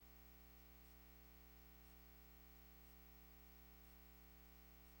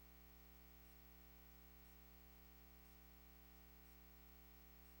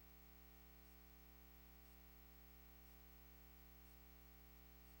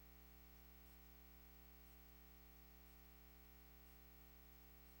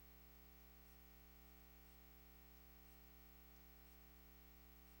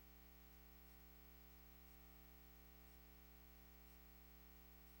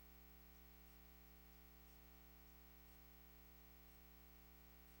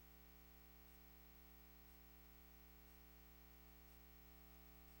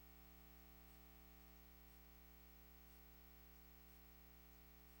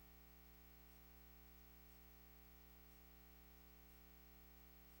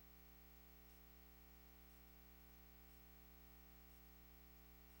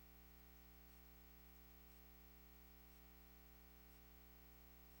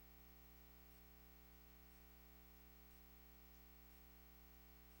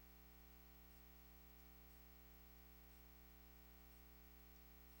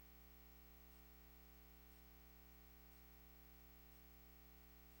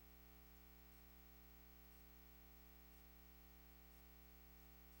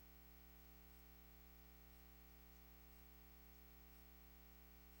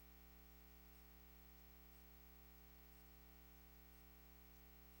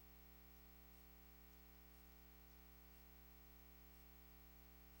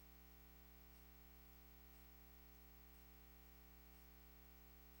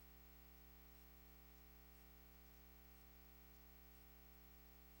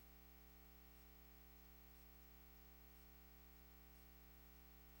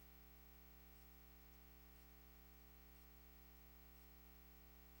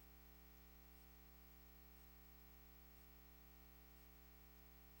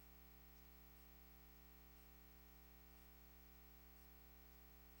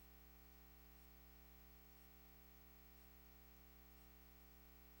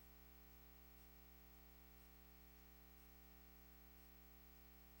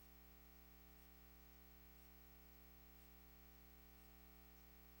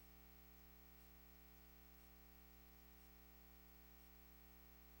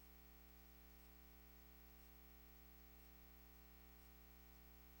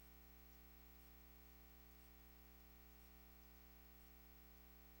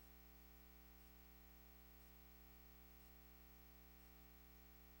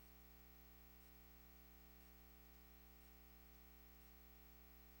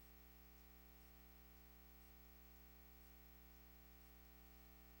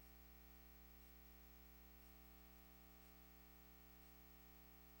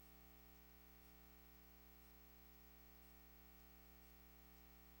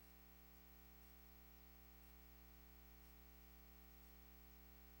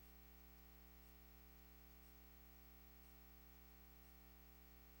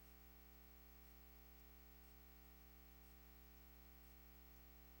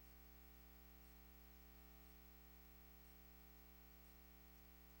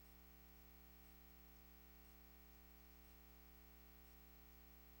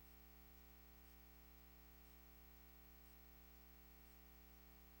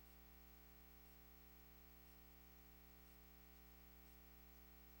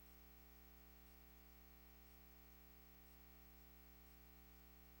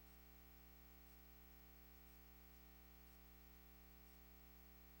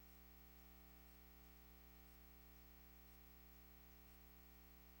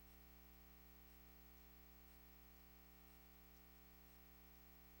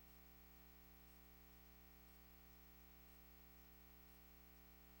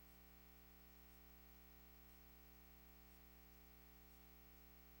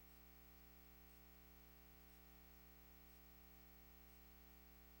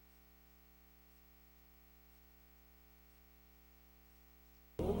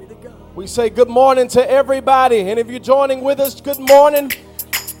We say good morning to everybody. And if you're joining with us, good morning.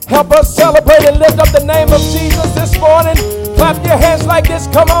 Help us celebrate and lift up the name of Jesus this morning. Clap your hands like this.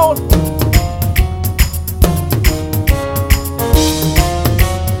 Come on.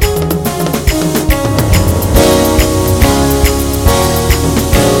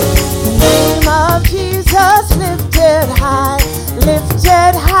 The name of Jesus lifted high,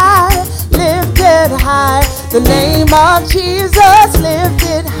 lifted high, lifted high. The name of Jesus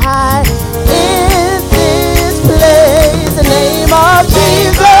lifted high in this place. The name of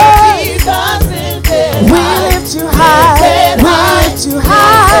Jesus, we lift you high, we lift you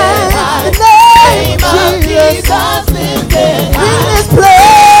high. The name of Jesus lifted high in this place.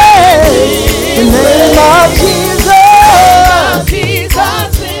 The name of Jesus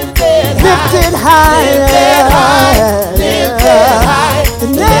lifted high, lifted high. The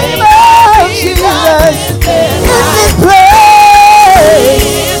name of Jesus in this place.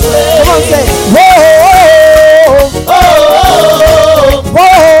 Come on, say, whoa, whoa,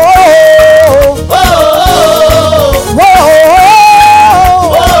 whoa, whoa,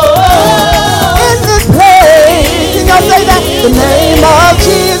 whoa. In this place. Can y'all say that? The name of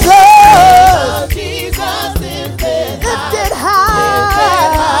Jesus lifted high.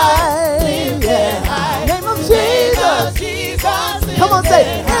 Name of Jesus. Come on, say,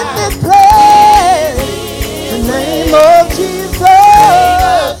 in this place. The name of Jesus,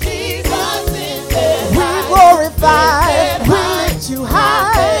 we glorify, we lift you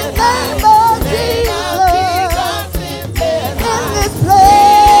high. Name of Jesus, in this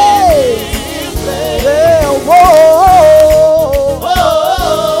place. Yeah, whoa,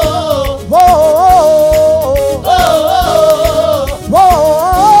 whoa, whoa,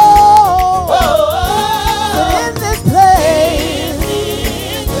 in this place.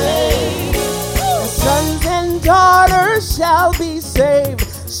 Sons and daughters shall be saved,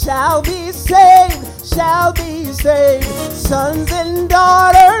 shall be saved, shall be saved. Sons and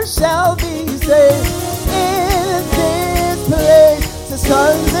daughters shall be saved in this place. The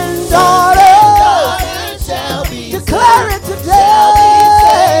sons and daughters shall be declare it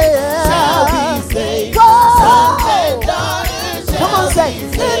today. Shall be saved. Sons and daughters come on, say, in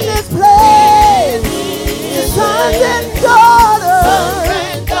this place. The sons and daughters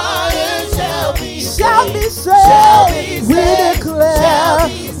shall be saved. We declare,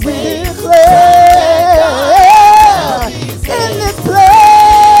 we declare in this place.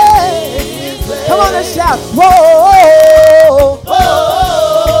 Come on and shout, whoa, whoa,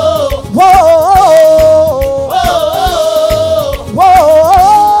 whoa, whoa,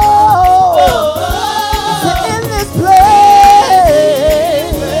 in this place.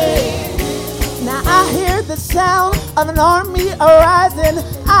 Now I hear the sound of an army arising.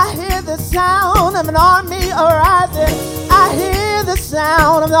 I hear the sound of an army arising. I hear the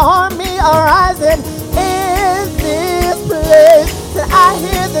sound of the army arising in this place. I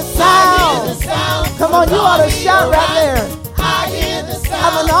hear the sound. Come on, you ought to shout right there. I hear the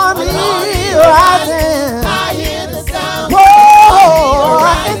sound of an army arising. I hear the sound.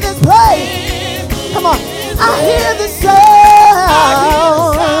 Whoa, in this place. Come on, I hear the sound.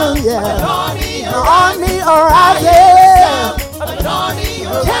 Yeah, an army arising.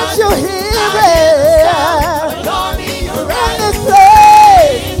 Can't you hear it? In this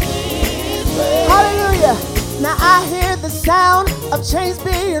place. Hallelujah. Now I hear the sound of chains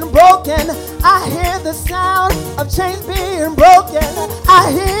being broken. I hear the sound of chains being broken.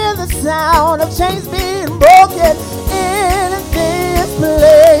 I hear the sound of chains being broken in this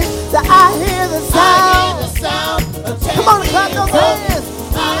place. So I hear the sound. Come on, clap those hands.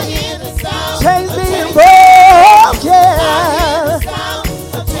 I hear the sound. Chains being broken.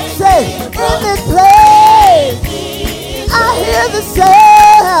 Say, in this place, I hear the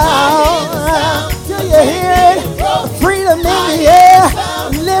sound. Do you hear it? Freedom in the air,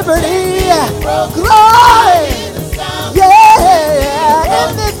 liberty, glory. Yeah, in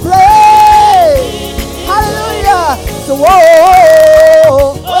this place. Hallelujah. So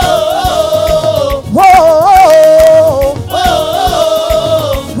whoa, whoa, whoa,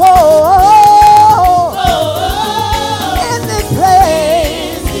 whoa, in this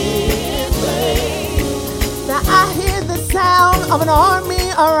place. Now I hear the sound of an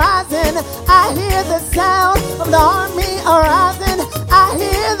army arising. I hear the sound of an army arising. I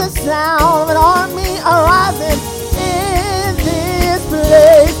hear the sound of an army arising in this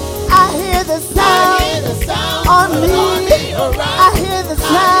place. I hear the sound on me. I hear the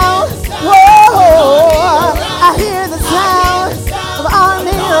sound. Whoa! I hear the sound of an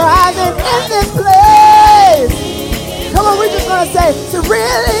army arising in this place. Come on, we're just gonna say, to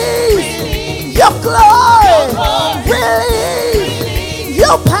release your glory, release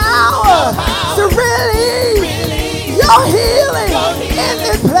your power. your healing in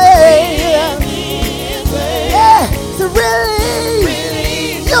this place. Yeah, to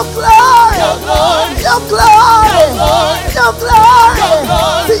release your glory, your glory, your glory, your glory,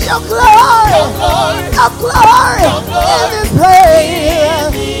 to your glory, your glory in this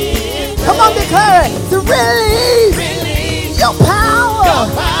place. Come on, declare it. To release your power,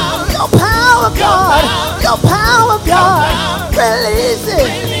 God, your power, God. Release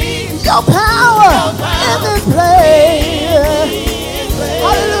it, your power in this place.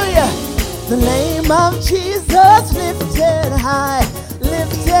 Hallelujah. The name of Jesus lifted high,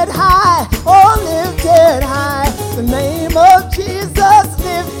 oh lifted high. The name of Jesus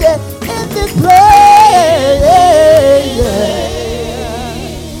lifted in this place.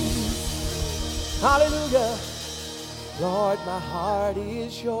 Hallelujah. Lord, my heart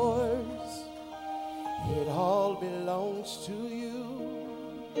is yours. It all belongs to you.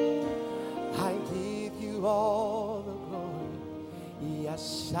 I give you all the glory.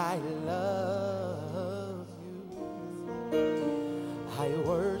 Yes, I love you. I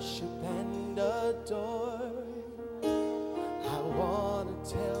worship and adore. I want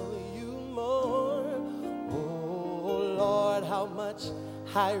to tell you more. Oh Lord, how much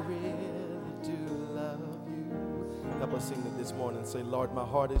I really do love you. Help us sing it this morning. Say, Lord, my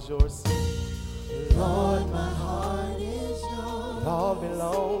heart is yours. Lord, my heart is yours. It all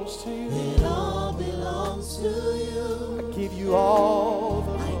belongs to you. It all belongs to you. I give you all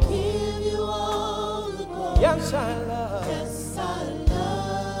the glory. I give you all the glory. Yes, I love. Yes, I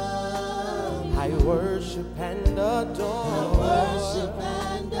love you. I worship and adore. I worship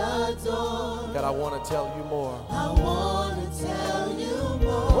and adore. God, I want to tell you more. I want to tell you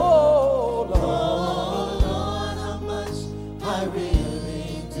more. Oh, Lord. Oh, Lord, how much I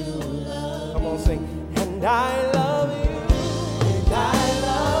really do love. Come on, sing. And I love you. And I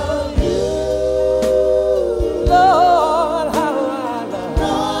love you. Lord, how I love you.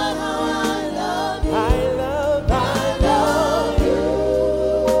 Lord, how I love you. I love you.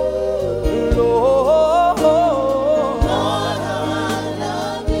 Lord, Lord, how I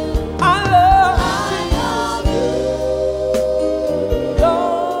love you. I love I love you.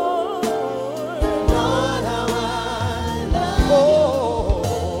 Lord. Lord, how I love you. Oh,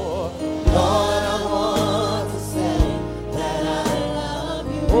 Lord, I want to say that I love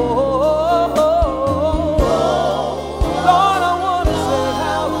you. oh, Lord, I want to say I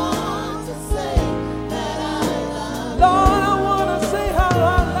how. want to say that I love you. Lord, I want to say how I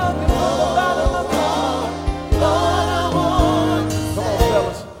love you from the bottom of my heart. Lord, I want to Come on, say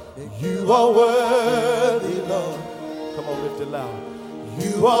fellas. You are worthy, Lord. Come on, lift it loud.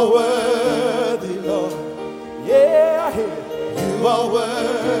 You are worthy, Lord. Yeah, I hear you. You are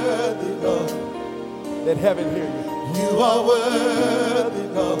worthy, Lord. Let heaven hear you. You are worthy,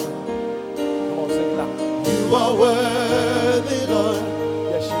 Lord. Come on, sing it loud. You are worthy, Lord.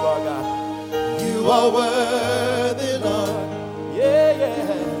 Yes, you are, God. You are worthy, Lord. Yeah,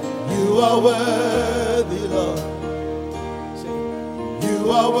 yeah. You are worthy, Lord. Sing. You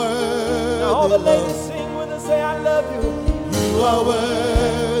are worthy. Now all the ladies sing with us, say, I love you. You are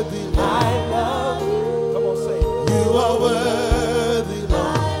worthy, Lord. I love you. Come on, say it. You are worthy, Lord. I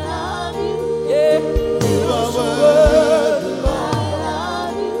love you. Yeah. You are worthy, Lord. I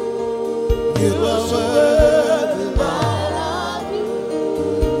love you. You are worthy, I Lord. love you.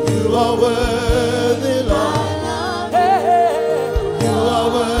 You are worthy, I Lord. love Hey, you. hey, hey. You are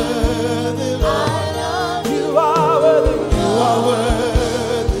worthy, Lord. I love you. You are worthy. You are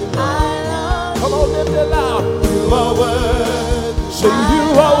worthy, Lord. I love you. Come on, lift it loud. You are worthy. Say you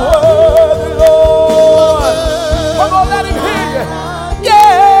are worthy, Lord. Come on, let him hear you.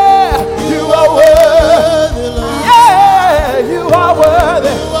 Yeah, you are worthy, Lord. Yeah, you are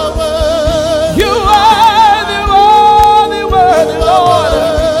worthy. You are worthy, worthy, worthy, Lord.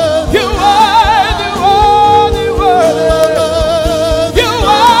 You are worthy, worthy, worthy. You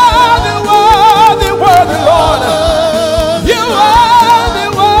are the worthy, worthy, Lord. You are the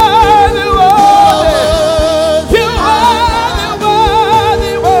worthy, worthy. You are the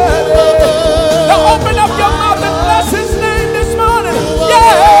worthy, worthy. Now open up your mouth and bless his name this morning.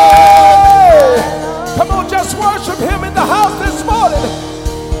 Yeah. Come on, just worship him in the house this morning.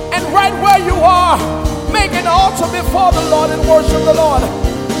 And right where you are, make an altar before the Lord and worship the Lord.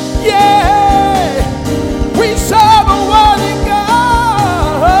 Yeah. We serve a worthy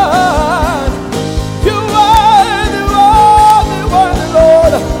God. You are the worthy, worthy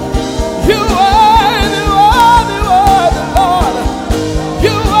Lord. You are the worthy, worthy Lord.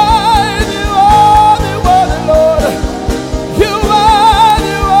 You are the worthy, worthy Lord. You are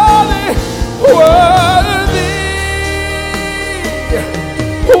the worthy, worthy,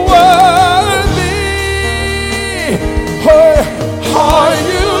 worthy.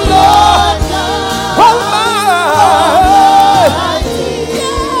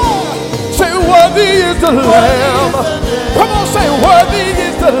 the Lamb. Come on, say, worthy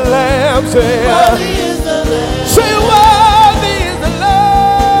is the Lamb. Say, say worthy is the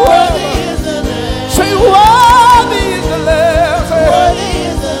Lamb. Say, worthy is the Lamb.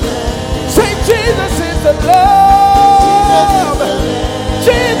 Say, Jesus is the Lamb.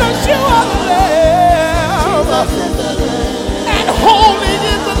 Jesus, you are the Lamb. And holy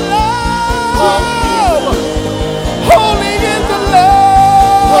is the Lamb. Holy is the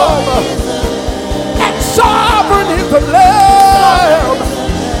Lamb. And sovereign is the Lamb.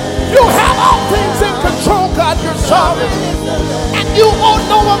 You have all things in control, God. You're sovereign. And you owe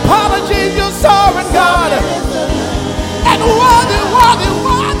no apology. You're sovereign, God. And worthy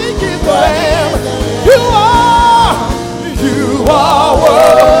is the Lamb. You are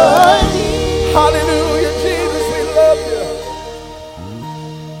worthy. Hallelujah, Jesus, we love you.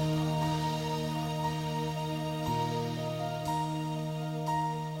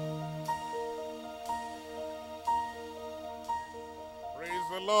 Praise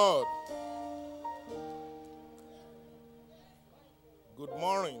the Lord. Good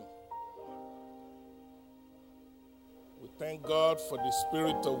morning. We thank God for the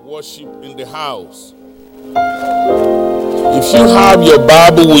spirit of worship in the house. If you have your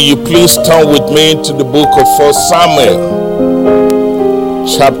Bible, will you please turn with me to the book of 1 Samuel,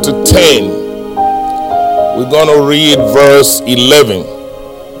 chapter 10. We're going to read verse 11.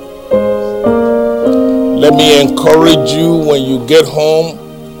 Let me encourage you when you get home,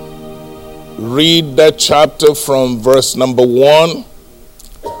 read that chapter from verse number 1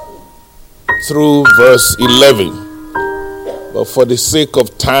 through verse 11. But for the sake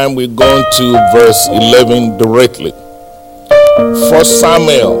of time, we're going to verse 11 directly. 1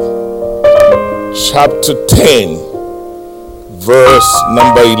 Samuel chapter 10, verse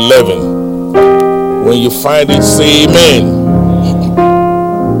number 11. When you find it, say amen.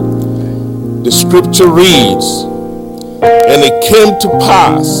 The scripture reads, and it came to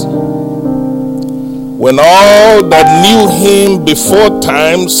pass, when all that knew him before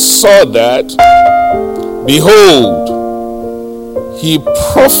time saw that, behold, he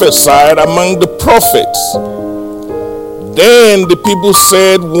prophesied among the prophets. Then the people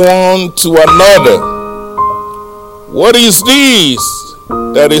said one to another, what is this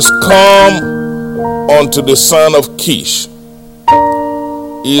that is come unto the son of Kish?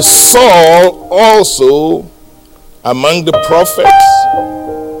 Is Saul also among the prophets?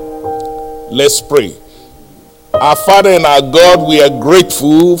 Let's pray. Our Father and our God, we are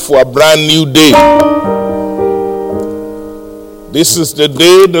grateful for a brand new day. This is the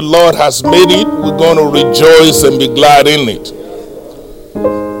day the Lord has made it. We're going to rejoice and be glad in it.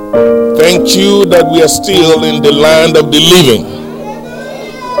 Thank you that we are still in the land of the living.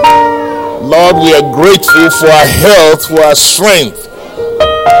 Lord, we are grateful for our health, for our strength.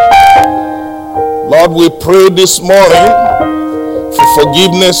 Lord, we pray this morning for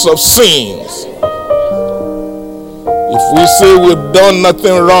forgiveness of sins. If we say we've done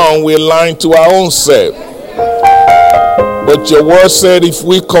nothing wrong, we're lying to our own self. But your word said if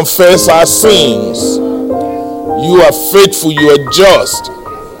we confess our sins, you are faithful, you are just,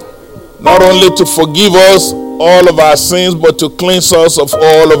 not only to forgive us all of our sins, but to cleanse us of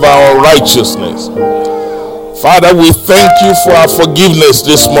all of our unrighteousness. Father, we thank you for our forgiveness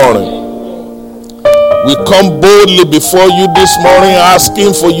this morning. We come boldly before you this morning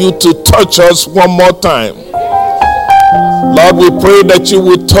asking for you to touch us one more time. Lord, we pray that you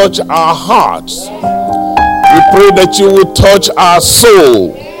will touch our hearts. We pray that you will touch our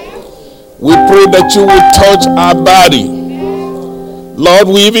soul. We pray that you will touch our body. Lord,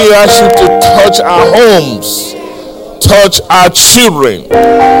 we even ask you to touch our homes, touch our children,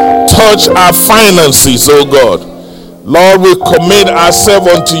 touch our finances, oh God. Lord, we commit ourselves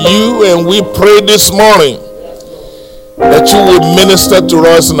unto you, and we pray this morning that you will minister to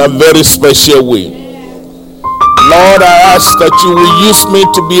us in a very special way. Lord, I ask that you will use me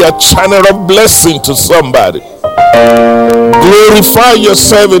to be a channel of blessing to somebody. Glorify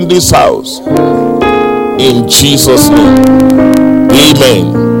yourself in this house. In Jesus' name.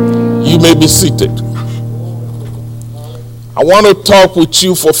 Amen. You may be seated. I want to talk with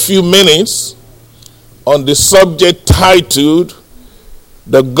you for a few minutes on the subject titled,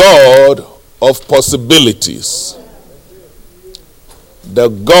 The God of Possibilities. The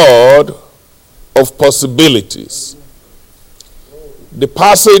God of Possibilities. The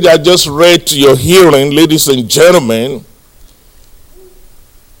passage I just read to your hearing, ladies and gentlemen,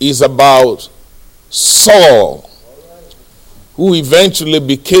 is about Saul, who eventually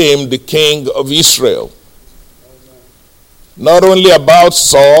became the king of Israel. Not only about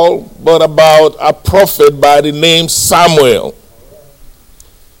Saul, but about a prophet by the name Samuel.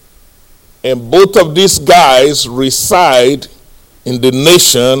 And both of these guys reside in the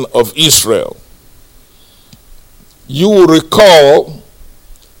nation of Israel. You will recall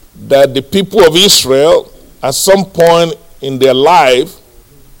that the people of Israel, at some point in their life,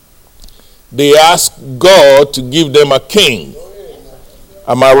 they asked God to give them a king.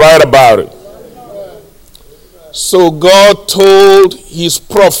 Am I right about it? So God told his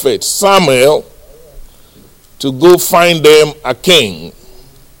prophet Samuel to go find them a king.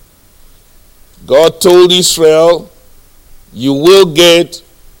 God told Israel, you will get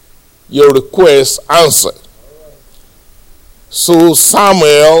your request answered. So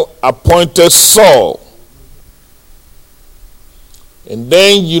Samuel appointed Saul. And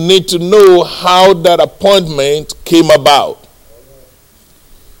then you need to know how that appointment came about.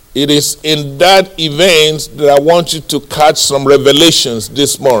 It is in that event that I want you to catch some revelations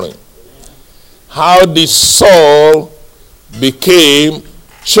this morning. How did Saul became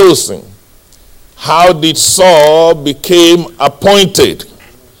chosen? How did Saul became appointed?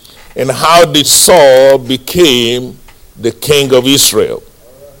 And how did Saul became the king of Israel?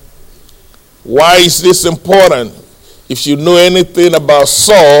 Why is this important? If you know anything about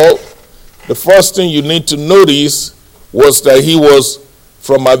Saul, the first thing you need to notice was that he was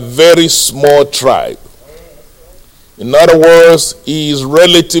from a very small tribe. In other words, he is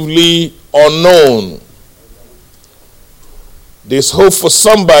relatively unknown. There's hope for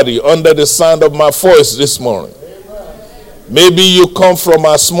somebody under the sound of my voice this morning. Maybe you come from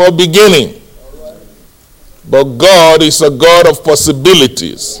a small beginning, but God is a God of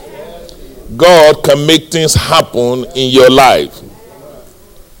possibilities. God can make things happen in your life.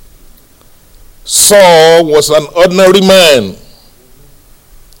 Saul was an ordinary man.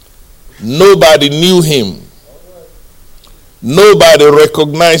 Nobody knew him. Nobody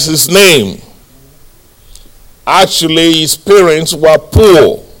recognized his name. Actually, his parents were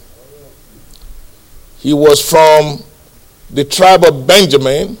poor. He was from the tribe of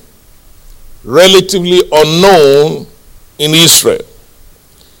Benjamin, relatively unknown in Israel.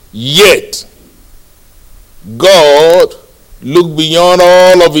 Yet, God looked beyond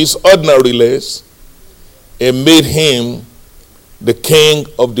all of his ordinariness and made him the king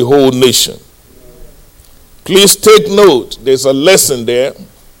of the whole nation. Please take note, there's a lesson there.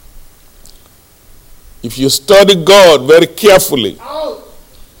 If you study God very carefully,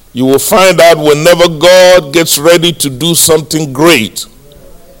 you will find out whenever God gets ready to do something great,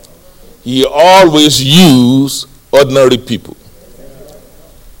 he always uses ordinary people.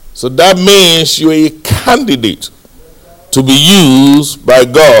 So that means you're a candidate to be used by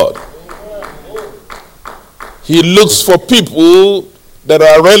God. He looks for people that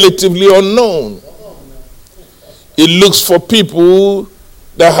are relatively unknown. He looks for people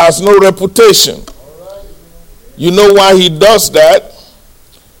that has no reputation. You know why he does that?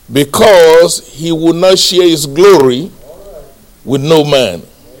 Because he will not share his glory with no man.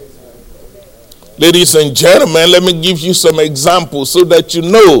 Ladies and gentlemen, let me give you some examples so that you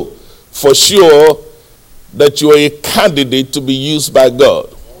know for sure that you are a candidate to be used by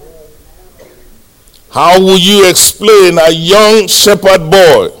God. How will you explain a young shepherd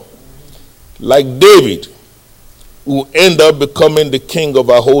boy like David who ended up becoming the king of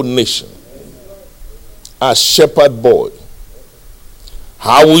a whole nation? A shepherd boy.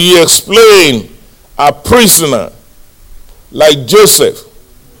 How will you explain a prisoner like Joseph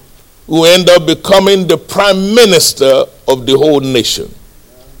who ended up becoming the prime minister of the whole nation?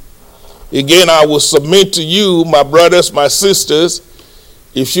 Again, I will submit to you, my brothers, my sisters,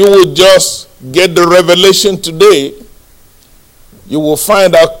 if you will just get the revelation today, you will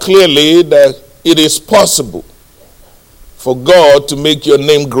find out clearly that it is possible for God to make your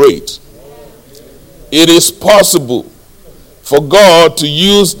name great. It is possible for God to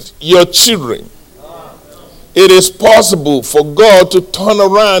use your children. It is possible for God to turn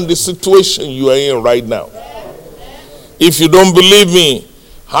around the situation you are in right now. If you don't believe me,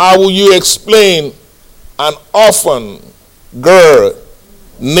 how will you explain an orphan girl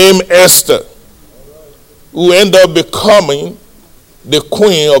named Esther who ended up becoming the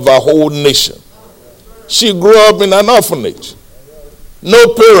queen of a whole nation? She grew up in an orphanage.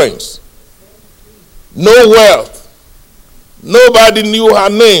 No parents. No wealth. Nobody knew her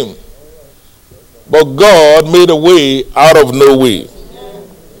name. But God made a way out of no way.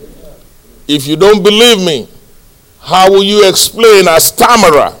 If you don't believe me, how will you explain a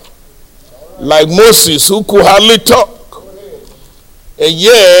stammerer like Moses who could hardly talk? And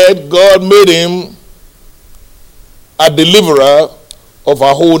yet God made him a deliverer of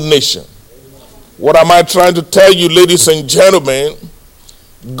a whole nation. What am I trying to tell you, ladies and gentlemen?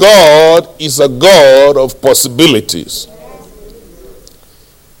 God is a God of possibilities.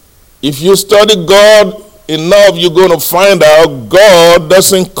 If you study God enough, you're going to find out God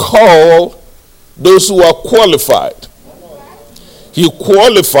doesn't call those who are qualified. He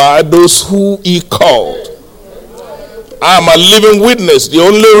qualified those who he called. I'm a living witness. The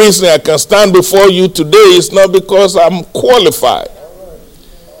only reason I can stand before you today is not because I'm qualified.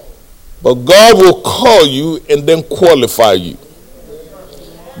 But God will call you and then qualify you.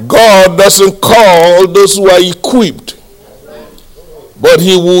 God doesn't call those who are equipped, but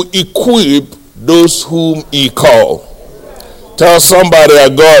he will equip those whom he called. Tell somebody, I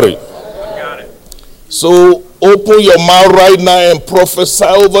got it. So open your mouth right now and prophesy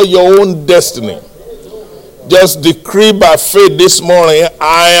over your own destiny. Just decree by faith this morning,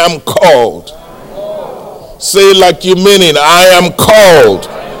 I am called. Say it like you mean it, I am called.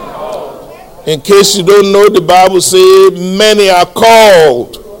 In case you don't know, the Bible says many are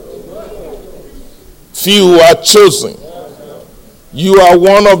called, few are chosen. You are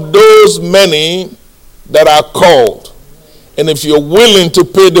one of those many that are called. And if you're willing to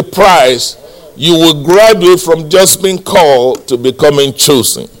pay the price, you will graduate from just being called to becoming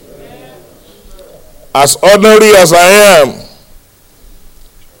chosen. As ordinary as I am,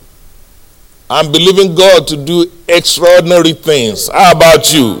 I'm believing God to do extraordinary things. How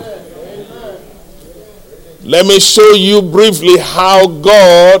about you? Let me show you briefly how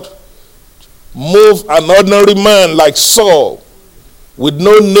God moved an ordinary man like Saul with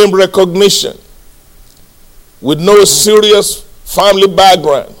no name recognition, with no serious family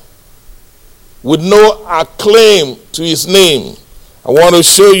background, with no acclaim to his name. I want to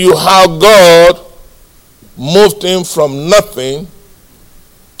show you how God moved him from nothing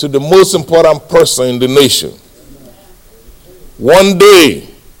to the most important person in the nation. One day,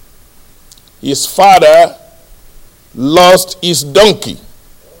 his father lost his donkey.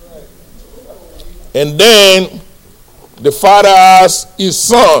 And then the father asked his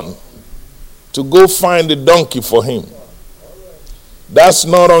son to go find the donkey for him. That's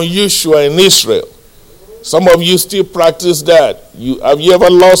not unusual in Israel. Some of you still practice that. Have you ever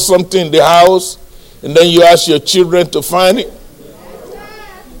lost something in the house and then you ask your children to find it?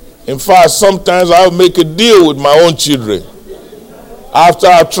 In fact, sometimes I'll make a deal with my own children. After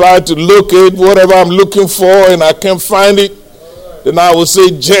I try to locate whatever I'm looking for and I can't find it, then I will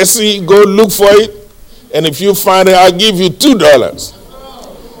say, Jesse, go look for it. And if you find it, I'll give you $2.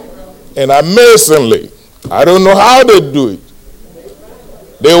 And amazingly, I don't know how they do it,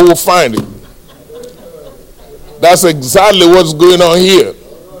 they will find it. That's exactly what's going on here.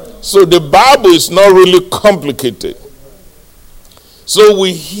 So the Bible is not really complicated. So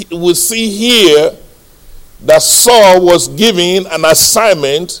we see here that Saul was given an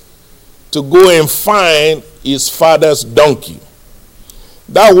assignment to go and find his father's donkey.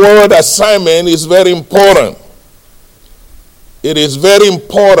 That word assignment is very important. It is very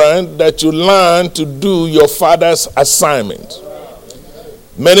important that you learn to do your father's assignment.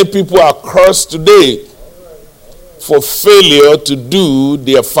 Many people are cursed today for failure to do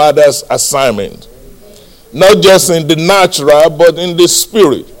their father's assignment. Not just in the natural, but in the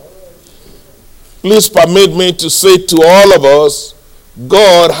spirit. Please permit me to say to all of us,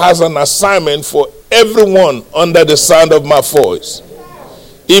 God has an assignment for everyone under the sound of my voice.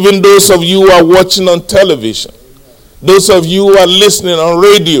 Even those of you who are watching on television, those of you who are listening on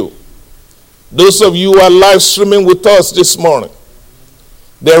radio, those of you who are live streaming with us this morning,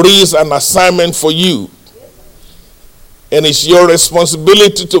 there is an assignment for you. And it's your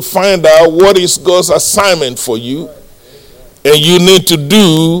responsibility to find out what is God's assignment for you. And you need to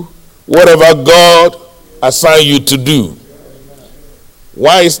do whatever God assigned you to do.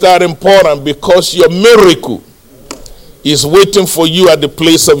 Why is that important? Because your miracle is waiting for you at the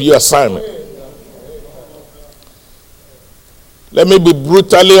place of your assignment. Let me be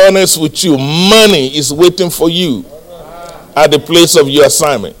brutally honest with you. Money is waiting for you at the place of your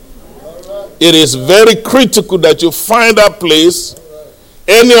assignment. It is very critical that you find that place.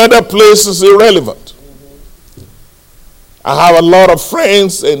 Any other place is irrelevant. I have a lot of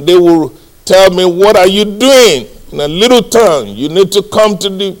friends and they will tell me, what are you doing in a little town? You need to come to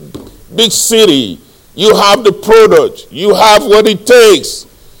the big city. You have the product. You have what it takes.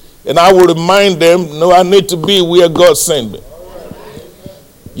 And I will remind them, no, I need to be where God sent me.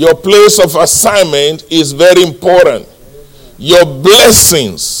 Your place of assignment is very important. Your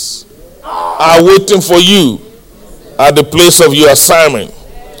blessings are waiting for you at the place of your assignment.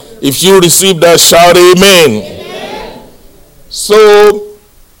 If you receive that, shout amen. Amen. So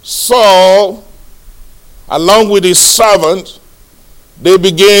Saul, along with his servant, they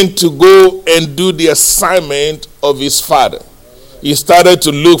began to go and do the assignment of his father. He started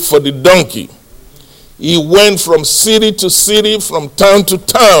to look for the donkey. He went from city to city, from town to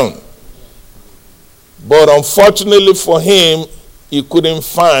town, But unfortunately for him, he couldn't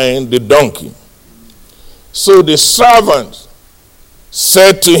find the donkey. So the servant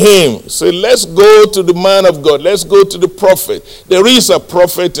said to him, say, let's go to the man of God. Let's go to the prophet. There is a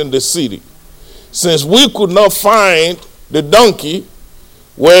prophet in the city. Since we could not find the donkey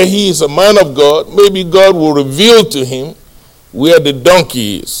where he is a man of God, maybe God will reveal to him where the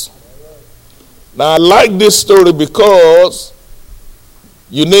donkey is. Now, I like this story because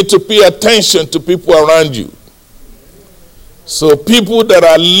you need to pay attention to people around you. So people that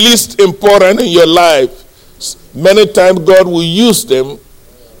are least important in your life, many times God will use them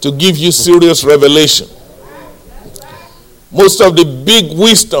to give you serious revelation. Most of the big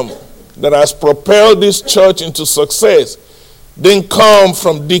wisdom that has propelled this church into success didn't come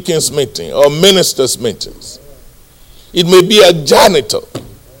from deacons' meeting or ministers' meetings. It may be a janitor.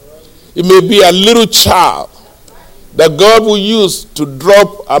 It may be a little child that God will use to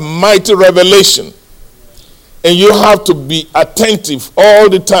drop a mighty revelation. And you have to be attentive all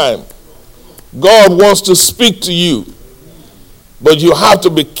the time. God wants to speak to you, but you have to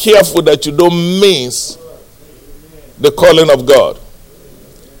be careful that you don't miss the calling of God.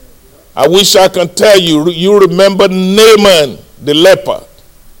 I wish I can tell you, you remember Naaman the leper.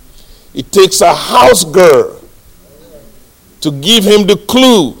 It takes a house girl to give him the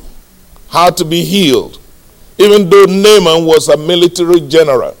clue how to be healed, even though Naaman was a military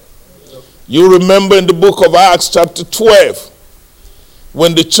general. You remember in the book of Acts chapter 12,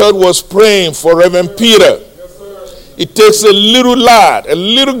 when the church was praying for Reverend Peter, it takes a little lad, a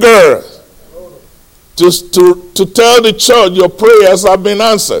little girl, to tell the church your prayers have been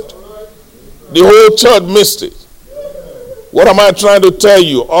answered. The whole church missed it. What am I trying to tell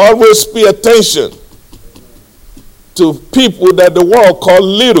you? Always pay attention to people that the world call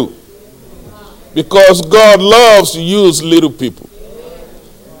little, because God loves to use little people.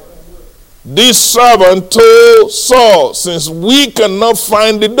 This servant told Saul, since we cannot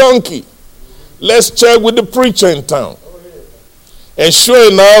find the donkey, let's check with the preacher in town. And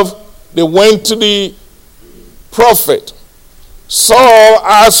sure enough, they went to the prophet. Saul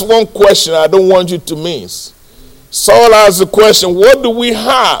asked one question I don't want you to miss. Saul asked the question, what do we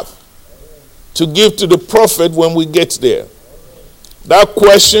have to give to the prophet when we get there? That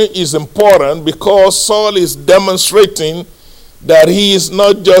question is important because Saul is demonstrating that he is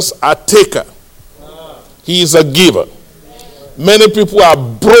not just a taker, he is a giver. Many people are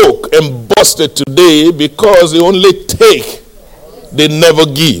broke and busted today because they only take, they never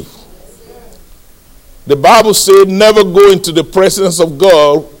give. The Bible said never go into the presence of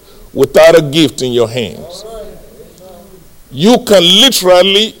God without a gift in your hands. You can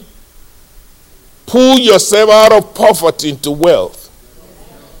literally pull yourself out of poverty into wealth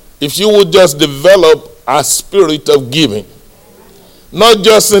if you would just develop a spirit of giving. Not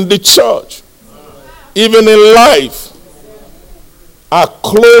just in the church, even in life. A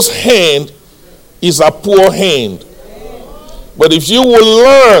closed hand is a poor hand. But if you will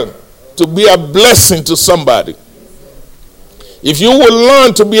learn to be a blessing to somebody, if you will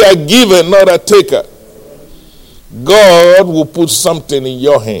learn to be a giver, not a taker, God will put something in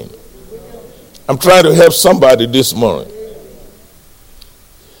your hand. I'm trying to help somebody this morning.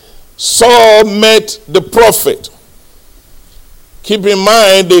 Saul met the prophet. Keep in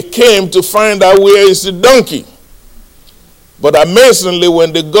mind, they came to find out where is the donkey. But amazingly,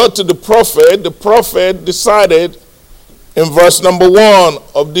 when they got to the prophet decided, in verse number 1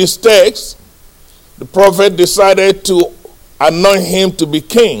 of this text, the prophet decided to anoint him to be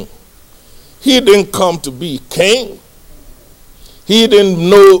king. He didn't come to be king. He didn't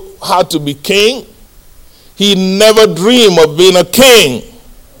know how to be king. He never dreamed of being a king.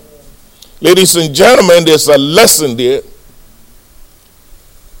 Ladies and gentlemen, there's a lesson there.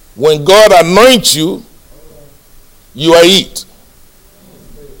 When God anoints you, you are it.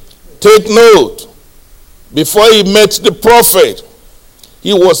 Take note. Before he met the prophet,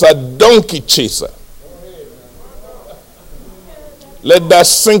 he was a donkey chaser. Let that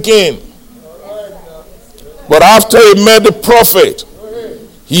sink in. But after he met the prophet,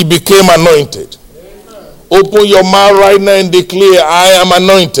 he became anointed. Open your mouth right now and declare, I am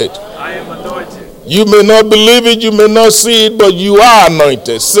anointed. I am anointed. You may not believe it, you may not see it, but you are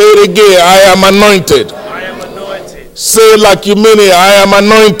anointed. Say it again, I am anointed. I am anointed. Say it like you mean it, I am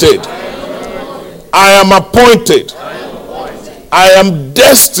anointed. I am appointed. I am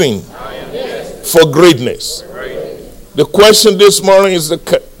destined for greatness. The question this morning is,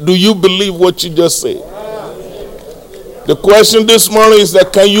 do you believe what you just said? The question this morning is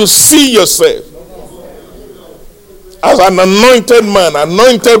that, can you see yourself as an anointed man,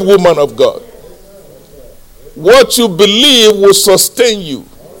 anointed woman of God? What you believe will sustain you.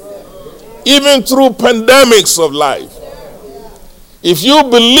 even through pandemics of life. If you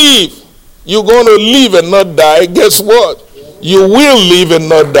believe you're going to live and not die, guess what? You will live and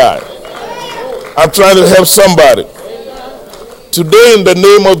not die. I'm trying to help somebody. Today, in the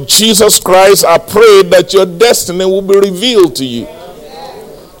name of Jesus Christ, I pray that your destiny will be revealed to you.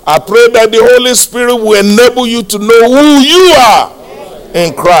 I pray that the Holy Spirit will enable you to know who you are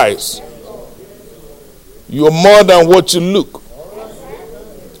in Christ. You are more than what you look.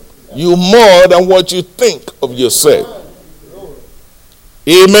 You are more than what you think of yourself.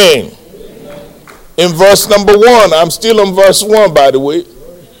 Amen. In verse number 1, I'm still on verse 1, by the way.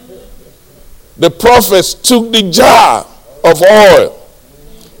 The prophets took the jar of oil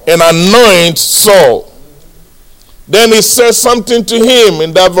and anointed Saul. Then he said something to him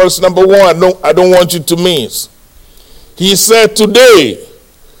in that verse number 1. I don't want you to miss. He said, today.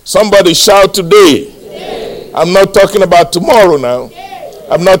 Somebody shout today. Today. I'm not talking about tomorrow now.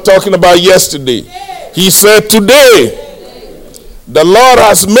 I'm not talking about yesterday. He said, today, the Lord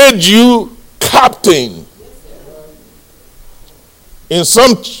has made you captain. In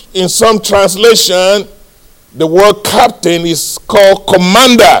some translation, the word captain is called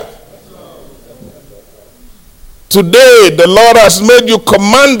commander. Today, the Lord has made you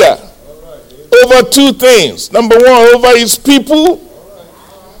commander over two things. Number 1, over his people.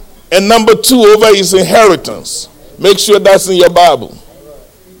 And number 2, over his inheritance. Make sure that's in your Bible.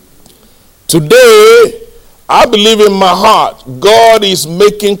 Today, I believe in my heart, God is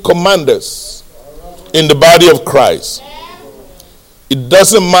making commanders in the body of Christ. It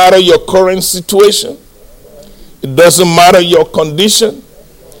doesn't matter your current situation. It doesn't matter your condition.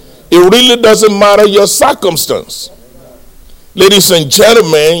 It really doesn't matter your circumstance. Ladies and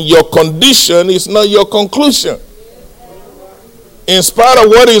gentlemen, your condition is not your conclusion. In spite of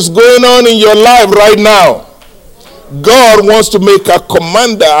what is going on in your life right now, God wants to make a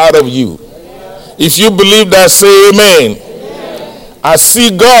commander out of you. If you believe that, say amen. I see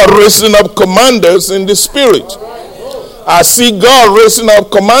God raising up commanders in the spirit. I see God raising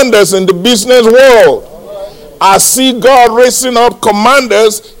up commanders in the business world. I see God raising up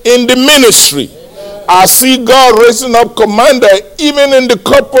commanders in the ministry. I see God raising up commanders even in the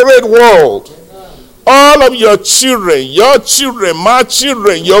corporate world. All of your children, my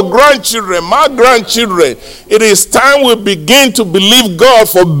children, your grandchildren, my grandchildren, it is time we begin to believe God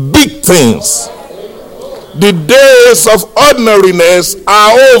for big things. The days of ordinariness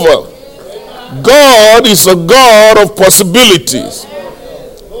are over. God is a God of possibilities.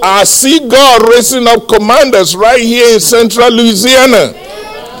 I see God raising up commanders right here in central Louisiana.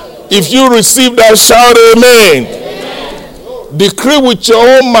 If you receive that, shout amen. Decree with your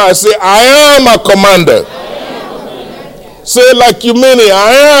own mouth. Say, I am a commander. Say it like you mean it.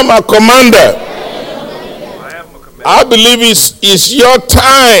 I am a commander. I believe it's your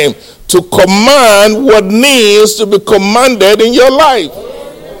time to command what needs to be commanded in your life.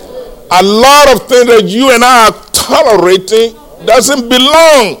 A lot of things that you and I are tolerating doesn't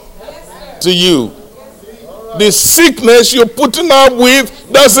belong to you. The sickness you're putting up with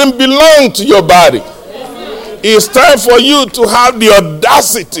doesn't belong to your body. It's time for you to have the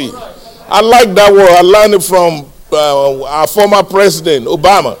audacity. I like that word. I learned it from our former president,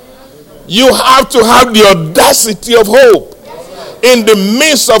 Obama. You have to have the audacity of hope. In the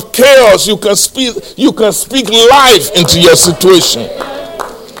midst of chaos, you can speak life into your situation.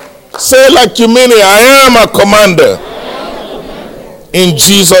 Say like you mean it, I am a commander. In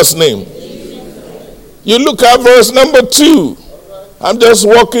Jesus' name. You look at verse number 2. I'm just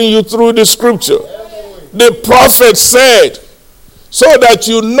walking you through the scripture. The prophet said, so that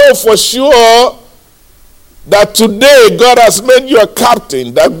you know for sure that today God has made you a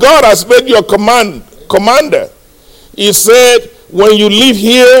captain, that God has made you a commander. He said, when you leave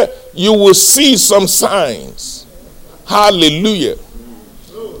here, you will see some signs. Hallelujah.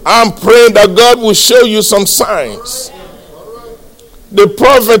 I'm praying that God will show you some signs. The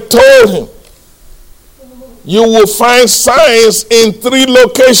prophet told him, you will find signs in 3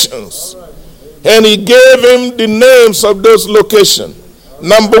 locations. And he gave him the names of those locations.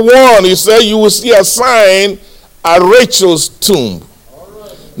 Number 1, he said, you will see a sign at Rachel's tomb.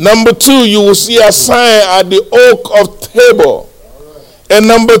 Number 2, you will see a sign at the oak of Tabor. And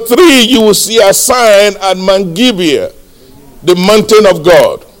number 3, you will see a sign at Mount Gibeah, the mountain of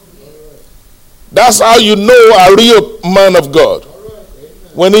God. That's how you know a real man of God.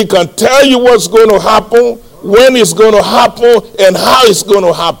 When he can tell you what's going to happen, when it's going to happen, and how it's going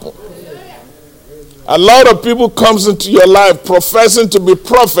to happen. A lot of people comes into your life professing to be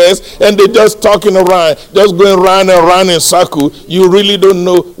prophets, and they're just talking around, just going round and round in circles. You really don't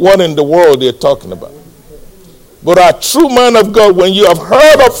know what in the world they're talking about. But a true man of God, when you have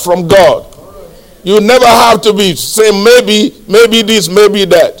heard up from God, You never have to be saying maybe this, maybe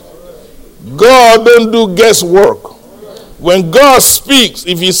that. God don't do guesswork. When God speaks,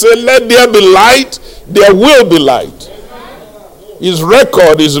 if he said, let there be light, there will be light. His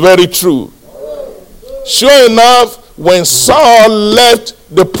record is very true. Sure enough, when Saul left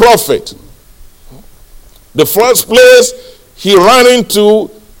the prophet, the first place he ran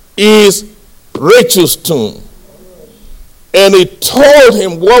into is Rachel's tomb. And he told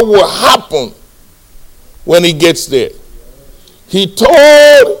him what will happen when he gets there. He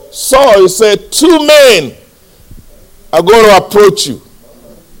told Saul, he said, 2 men are going to approach you.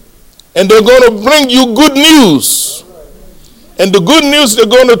 And they're going to bring you good news. And the good news they're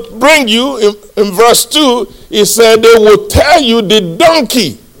going to bring you, in verse 2, he said they will tell you the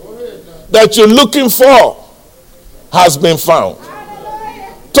donkey that you're looking for has been found.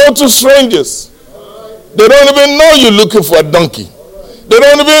 Total strangers. They don't even know you're looking for a donkey. They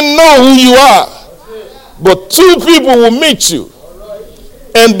don't even know who you are. But 2 people will meet you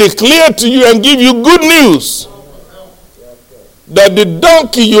and declare to you and give you good news that the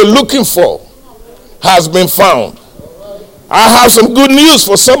donkey you're looking for has been found. I have some good news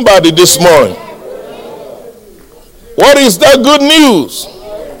for somebody this morning. What is that good news?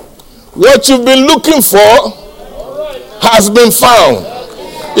 What you've been looking for has been found.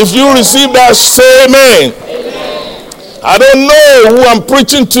 If you receive that, say amen. I don't know who I'm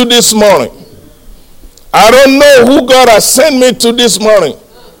preaching to this morning. I don't know who God has sent me to this morning.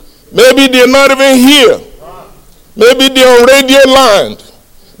 Maybe they're not even here. Maybe they're on radio land.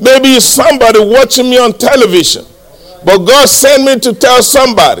 Maybe it's somebody watching me on television. But God sent me to tell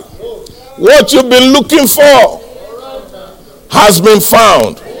somebody what you've been looking for has been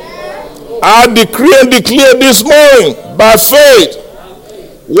found. I decree and declare this morning by faith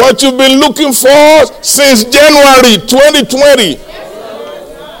what you've been looking for since January 2020.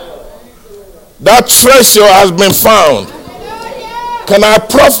 That treasure has been found. Can I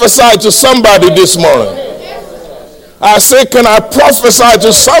prophesy to somebody this morning? I say, can I prophesy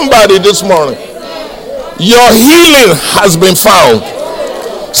to somebody this morning? Your healing has been found.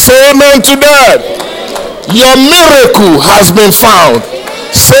 Say amen to that. Your miracle has been found.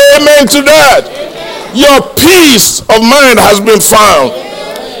 Say amen to that. Your peace of mind has been found.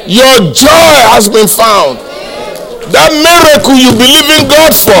 Your joy has been found. That miracle you believe in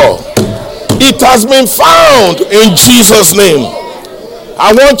God for, it has been found in Jesus' name.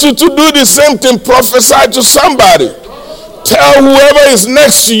 I want you to do the same thing. Prophesy to somebody. Tell whoever is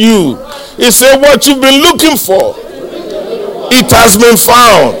next to you. He said, what you've been looking for, it has been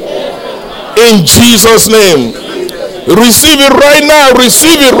found in Jesus' name. Receive it right now.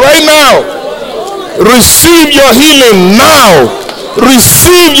 Receive it right now. Receive your healing now.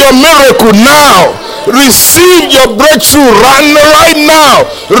 Receive your miracle now. Receive your breakthrough right now.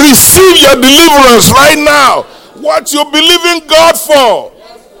 Receive your deliverance right now. What you believe in God for,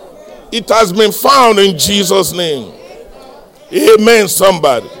 it has been found in Jesus' name. Amen,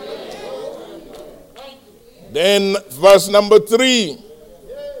 somebody. Then verse number 3.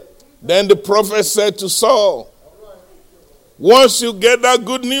 Then the prophet said to Saul, once you get that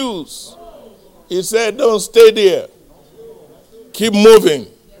good news, he said, don't stay there. Keep moving.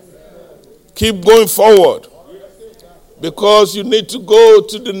 Keep going forward. Because you need to go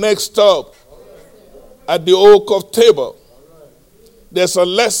to the next stop at the Oak of Tabor. There's a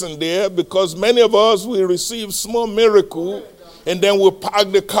lesson there because many of us will receive small miracle and then we'll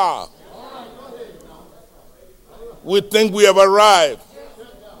park the car. We think we have arrived.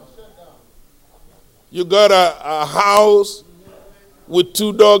 You got a house with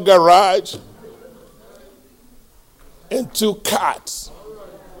 2-door garage and 2 cats.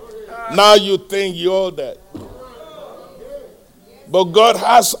 Now you think you're all that. But God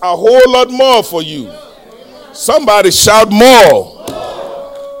has a whole lot more for you. Somebody shout more.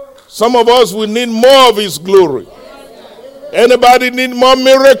 Some of us will need more of his glory. Anybody need more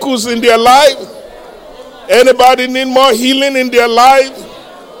miracles in their life? Anybody need more healing in their life?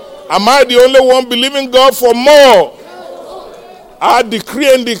 Am I the only one believing God for more? I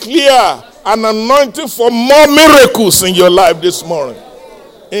decree and declare an anointing for more miracles in your life this morning.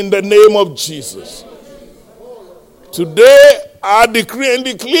 In the name of Jesus. Today, I decree and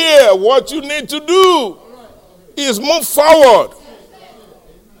declare what you need to do is move forward.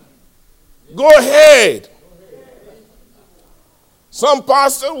 Go ahead. Some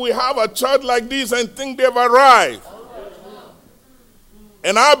pastors will have a church like this and think they've arrived.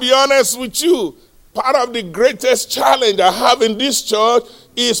 And I'll be honest with you, part of the greatest challenge I have in this church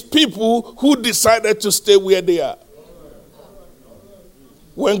is people who decided to stay where they are.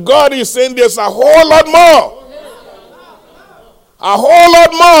 When God is saying there's a whole lot more. A whole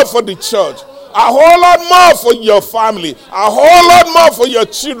lot more for the church. A whole lot more for your family. A whole lot more for your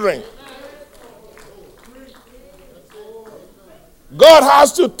children. God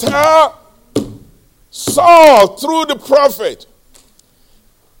has to tell Saul through the prophet,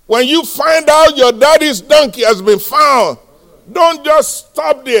 when you find out your daddy's donkey has been found, don't just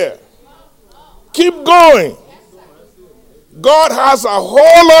stop there. Keep going. God has a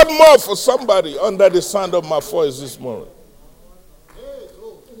whole lot more for somebody under the sound of my voice this morning.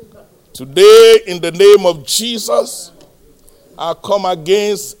 Today, in the name of Jesus, I come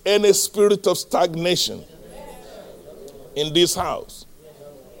against any spirit of stagnation in this house.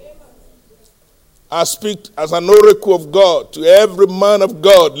 I speak as an oracle of God to every man of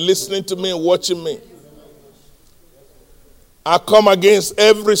God listening to me and watching me. I come against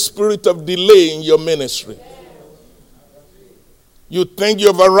every spirit of delay in your ministry. You think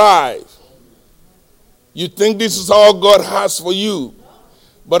you've arrived. You think this is all God has for you.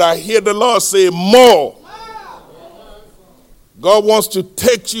 But I hear the Lord say more. God wants to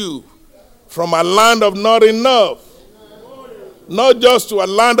take you from a land of not enough, not just to a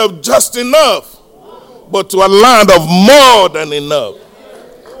land of just enough, but to a land of more than enough.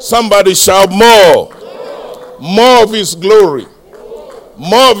 Somebody shout more. More of his glory.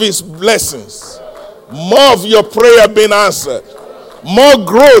 More of his blessings. More of your prayer being answered. More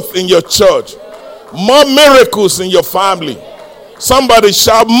growth in your church. More miracles in your family. Somebody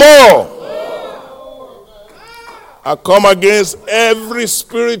shout more. I come against every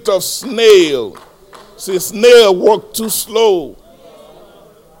spirit of snail. See, snail walk too slow.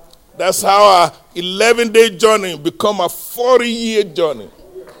 That's how a 11-day journey become a 40-year journey.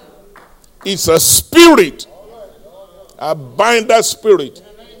 It's a spirit. I bind that spirit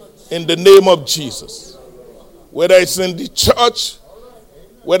in the name of Jesus. Whether it's in the church,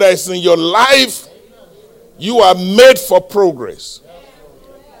 whether it's in your life, you are made for progress.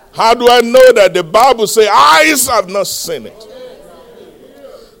 How do I know that? The Bible says, eyes have not seen it.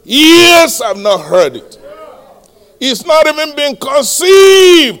 Ears have not heard it. It's not even been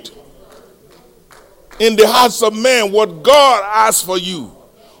conceived in the hearts of men what God has for you.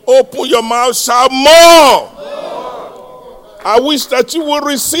 Open your mouth, shout more. I wish that you would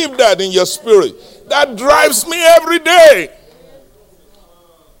receive that in your spirit. That drives me every day.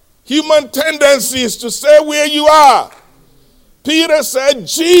 Human tendency is to stay where you are. Peter said,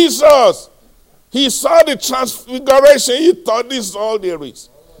 Jesus, he saw the transfiguration. He thought this is all there is.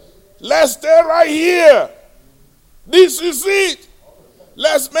 Let's stay right here. This is it.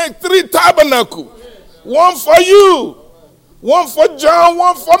 Let's make 3 tabernacles. One for you, one for John,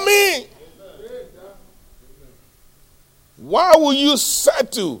 one for me. Why will you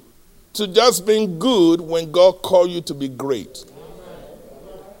settle to just being good when God called you to be great?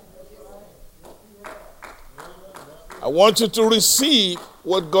 I want you to receive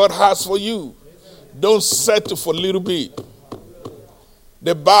what God has for you. Don't settle for a little bit.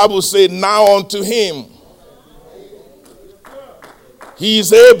 The Bible says, now unto him, he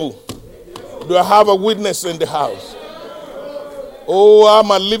is able. Do I have a witness in the house? Oh,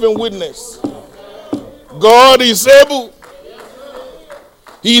 I'm a living witness. God is able.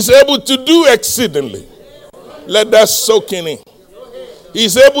 He is able to do exceedingly. Let that soak in. He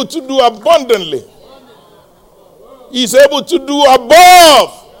is able to do abundantly. He is able to do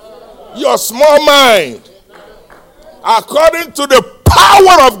above your small mind, according to the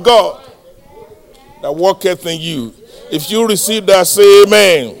power of God that worketh in you. If you receive that, say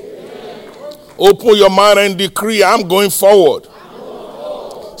amen. Open your mind and decree, I'm going forward.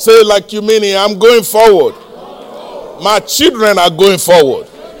 Say it like you mean it, I'm going forward. My children are going forward.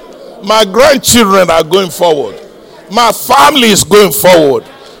 My grandchildren are going forward. My family is going forward.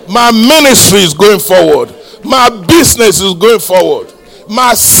 My ministry is going forward. My business is going forward.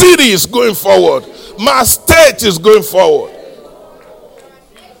 My city is going forward. My state is going forward.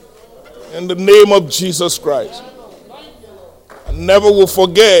 In the name of Jesus Christ. I never will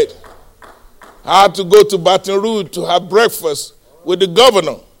forget, I had to go to Baton Rouge to have breakfast with the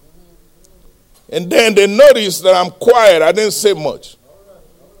governor. And then they noticed that I'm quiet. I didn't say much.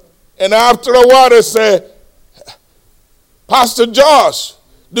 And after a while they said, Pastor Josh,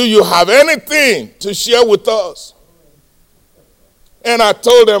 do you have anything to share with us? And I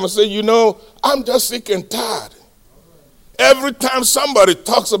told them, I said, you know, I'm just sick and tired. Every time somebody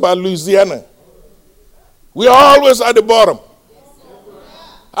talks about Louisiana, we're always at the bottom.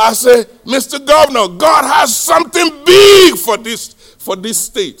 I said, Mr. Governor, God has something big for this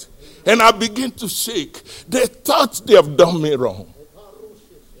state. And I begin to shake. They thought they have done me wrong.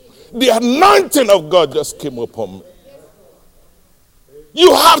 The anointing of God just came upon me.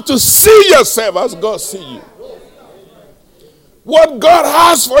 You have to see yourself as God sees you. What God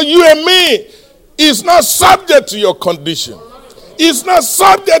has for you and me It's not subject to your condition. It's not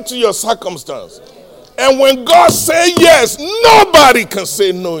subject to your circumstance. And when God says yes, nobody can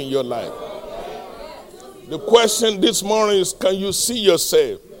say no in your life. The question this morning is, can you see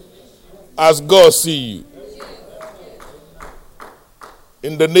yourself as God sees you?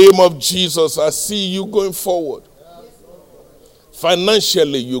 In the name of Jesus, I see you going forward.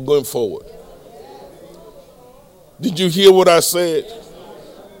 Financially, you're going forward. Did you hear what I said?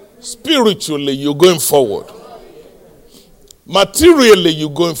 Spiritually, you're going forward. Materially, you're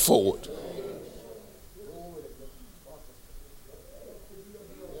going forward.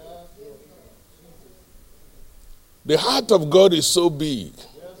 The heart of God is so big.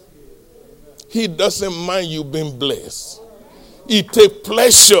 He doesn't mind you being blessed. He takes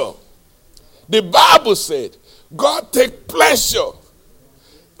pleasure. The Bible said, God takes pleasure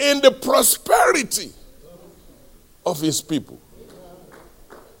in the prosperity of his people.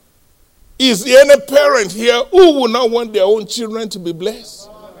 Is there any parent here who will not want their own children to be blessed?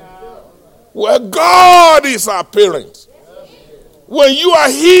 Well, God is our parent. When you are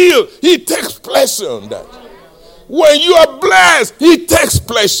healed, he takes pleasure in that. When you are blessed, he takes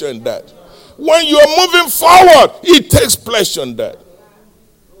pleasure in that. When you are moving forward, he takes pleasure in that.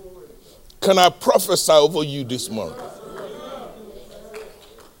 Can I prophesy over you this morning?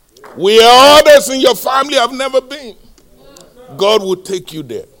 Where others in your family have never been, God will take you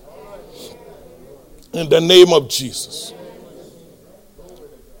there. In the name of Jesus.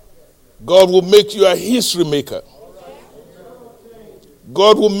 God will make you a history maker.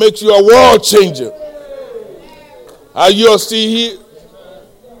 God will make you a world changer. Are you still here?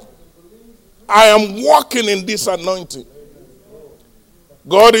 I am walking in this anointing.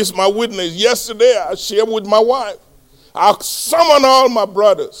 God is my witness. Yesterday I shared with my wife. I summoned all my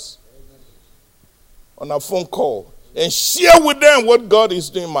brothers on a phone call and share with them what God is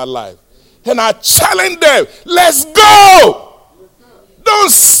doing in my life. And I challenge them, let's go.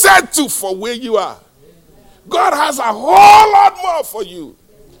 Don't settle for where you are. God has a whole lot more for you.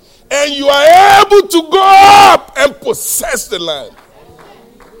 And you are able to go up and possess the land.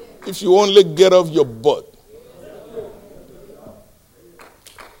 If you only get off your butt.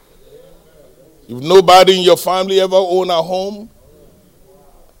 If nobody in your family ever own a home,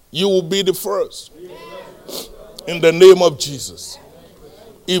 you will be the first. In the name of Jesus.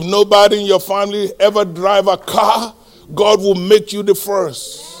 If nobody in your family ever drive a car, God will make you the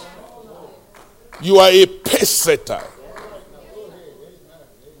first. You are a pace setter.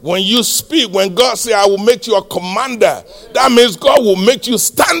 When you speak, when God says, I will make you a commander, that means God will make you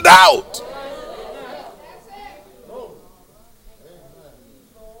stand out.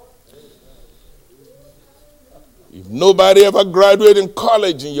 If nobody ever graduated in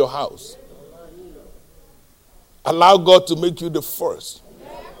college in your house, allow God to make you the first.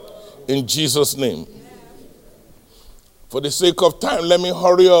 In Jesus' name. For the sake of time, let me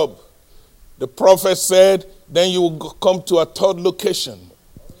hurry up. The prophet said, then you will come to a third location.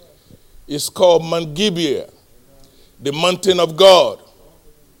 It's called Mount Gibeah, the mountain of God.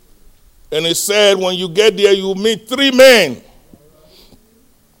 And it said, when you get there, you will meet 3 men.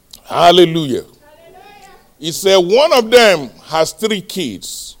 Hallelujah. He said, one of them has 3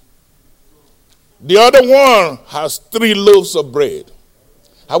 kids. The other one has 3 loaves of bread.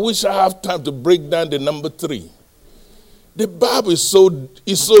 I wish I have time to break down the number 3. The Bible is so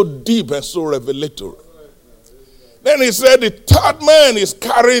deep and so revelatory. Then he said the third man is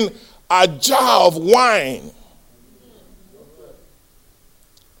carrying a jar of wine.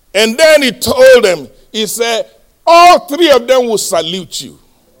 And then he told them, he said, all 3 of them will salute you.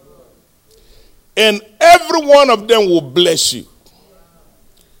 And every one of them will bless you.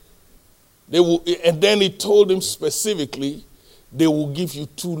 And then he told him specifically, they will give you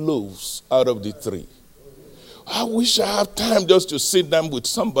 2 loaves out of the 3. I wish I have time just to sit down with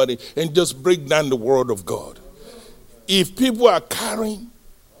somebody and just break down the word of God. If people are carrying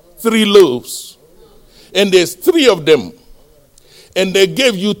 3 loaves, and there's 3 of them, and they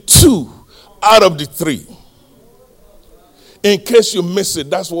gave you 2 out of the 3. In case you miss it,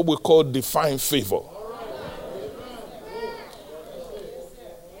 that's what we call divine favor.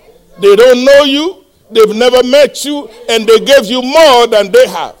 They don't know you, they've never met you, and they gave you more than they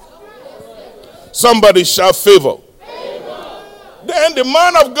have. Somebody shout favor. Then the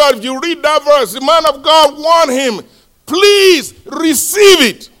man of God, if you read that verse, the man of God warned him, please receive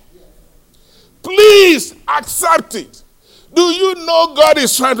it. Please accept it. Do you know God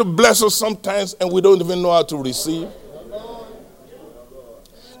is trying to bless us sometimes and we don't even know how to receive?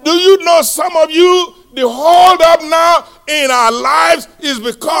 Do you know some of you, the hold up now in our lives is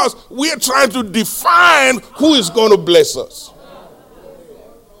because we're trying to define who is going to bless us.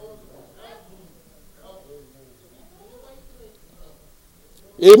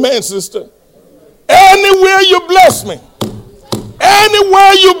 Amen, sister. Anywhere you bless me.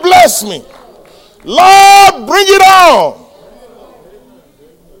 Anywhere you bless me. Lord, bring it on.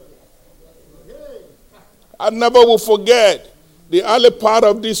 I never will forget the early part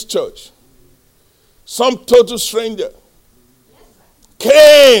of this church. Some total stranger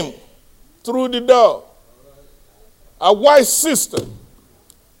came through the door. A white sister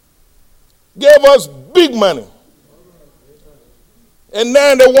gave us big money. And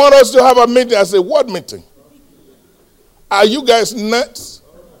then they want us to have a meeting. I said, what meeting? Are you guys nuts?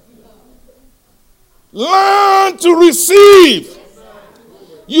 Learn to receive.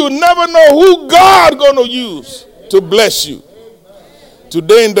 You never know who God going to use to bless you.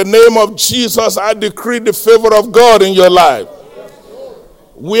 Today, in the name of Jesus, I decree the favor of God in your life.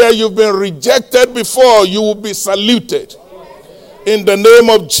 Where you've been rejected before, you will be saluted. In the name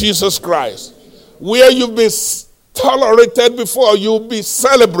of Jesus Christ. Where you've been tolerated before, you will be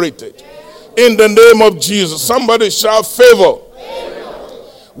celebrated. In the name of Jesus. Somebody shout favor.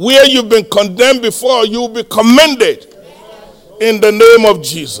 Where you've been condemned before, you will be commended. In the name of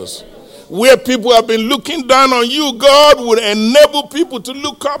Jesus. Where people have been looking down on you, God will enable people to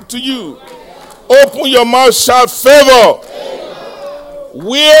look up to you. Open your mouth, shout favor.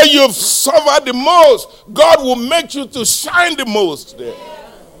 Where you've suffered the most, God will make you to shine the most there.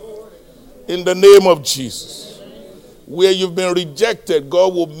 In the name of Jesus. Where you've been rejected,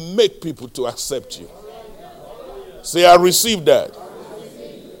 God will make people to accept you. Say, I receive that.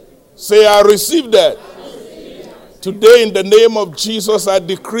 Say, I receive that. Today, in the name of Jesus, I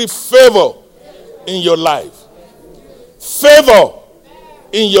decree favor in your life. Favor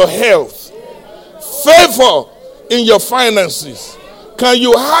in your health. Favor in your finances. Can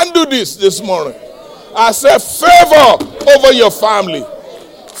you handle this morning? I said favor over your family.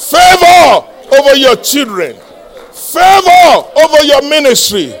 Favor over your children. Favor over your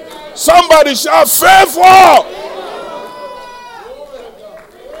ministry. Somebody shout favor.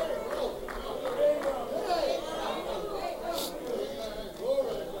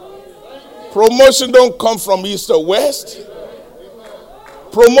 Promotion don't come from east or west.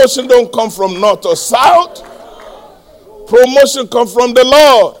 Promotion don't come from north or south. Promotion comes from the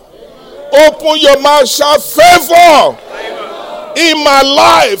Lord. Open your mouth, shout favor. In my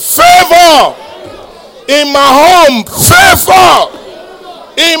life, favor. In my home, favor.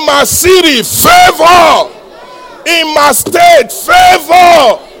 In my city, favor. In my state,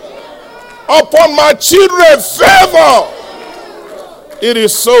 favor. Upon my children, favor. It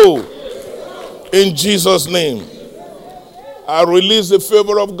is so. In Jesus' name, I release the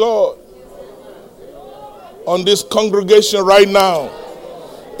favor of God on this congregation right now.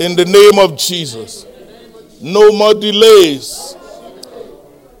 In the name of Jesus. No more delays.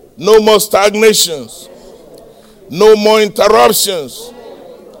 No more stagnations. No more interruptions.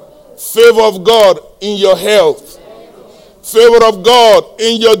 Favor of God in your health. Favor of God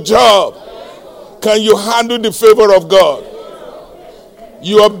in your job. Can you handle the favor of God?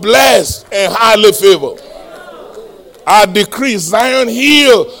 You are blessed and highly favored. I decree Zion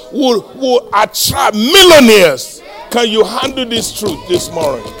Hill will attract millionaires. Can you handle this truth this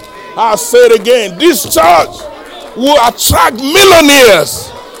morning? I'll say it again. This church will attract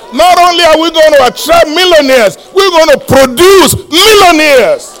millionaires. Not only are we going to attract millionaires, we're going to produce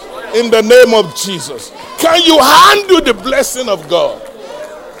millionaires in the name of Jesus. Can you handle the blessing of God?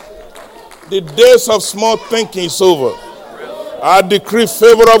 The days of small thinking is over. I decree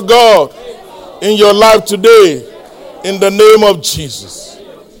favor of God in your life today in the name of Jesus.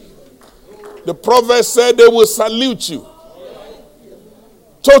 The prophet said they will salute you.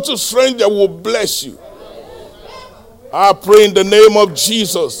 Total stranger will bless you. I pray in the name of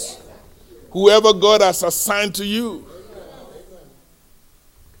Jesus, whoever God has assigned to you,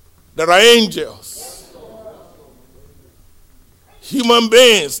 there are angels, human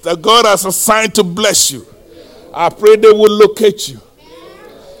beings that God has assigned to bless you. I pray they will locate you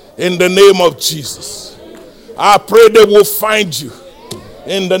in the name of Jesus. I pray they will find you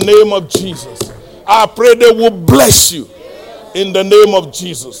in the name of Jesus. I pray they will bless you in the name of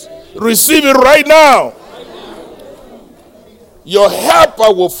Jesus. Receive it right now. Your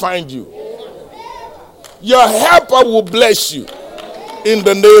helper will find you. Your helper will bless you in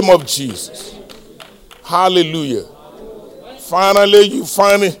the name of Jesus. Hallelujah. Finally, you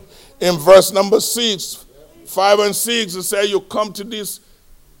find it in verse number 6. 5 and 6, it says you come to this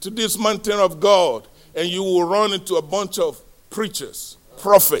mountain of God and you will run into a bunch of preachers,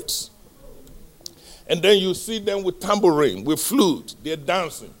 prophets. And then you see them with tambourine, with flute, they're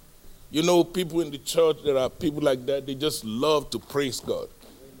dancing. You know, people in the church, there are people like that, they just love to praise God.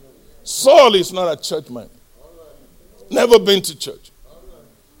 Saul is not a church man. Never been to church.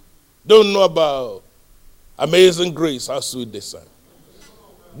 Don't know about Amazing Grace, how sweet the sound.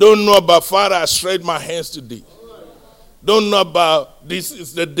 Don't know about Father, I stretch my hands to thee. Don't know about this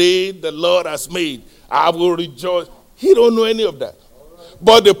is the day the Lord has made. I will rejoice. He don't know any of that.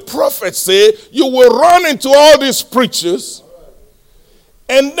 But the prophet said, you will run into all these preachers,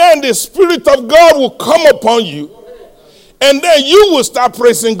 and then the Spirit of God will come upon you, and then you will start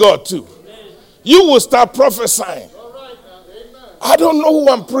praising God too. You will start prophesying. I don't know who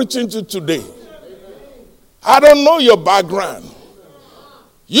I'm preaching to today. I don't know your background.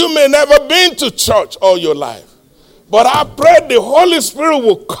 You may never been to church all your life. But I pray the Holy Spirit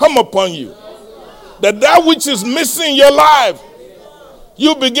will come upon you. That which is missing in your life,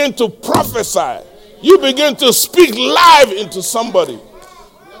 you begin to prophesy. You begin to speak live into somebody.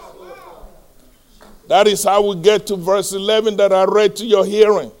 That is how we get to verse 11 that I read to your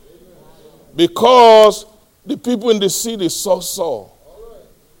hearing. Because the people in the city saw Saul.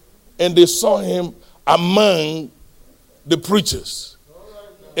 And they saw him among the preachers.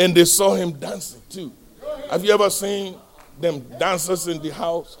 And they saw him dancing too. Have you ever seen them dancers in the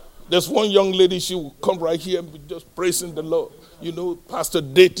house? There's one young lady, she will come right here and be just praising the Lord. You know, Pastor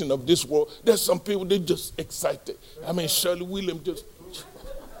Dayton of this world. There's some people, they're just excited. I mean, Shirley Williams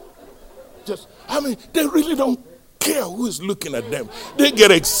they really don't care who is looking at them. They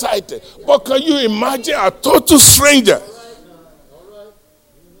get excited. But can you imagine a total stranger?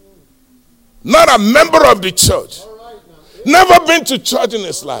 Not a member of the church. Never been to church in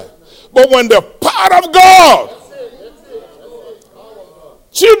his life. But when the power of God,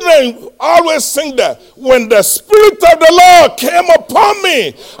 children always sing that, when the Spirit of the Lord came upon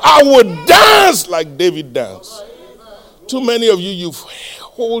me, I would dance like David danced. Too many of you,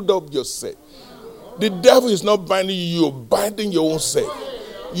 hold up yourself. The devil is not binding you, you're binding your own self.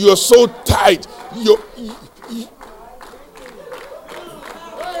 You're so tight.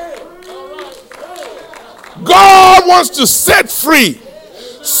 God wants to set free.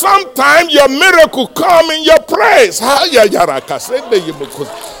 Sometimes your miracle come in your praise.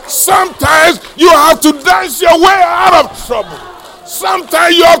 Sometimes you have to dance your way out of trouble.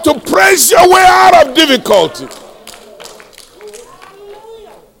 Sometimes you have to praise your way out of difficulty.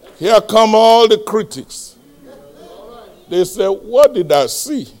 Here come all the critics. They say, what did I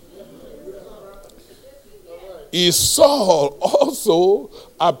see? Is Saul also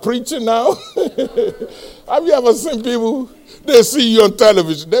a preacher now? Have you ever seen people, they see you on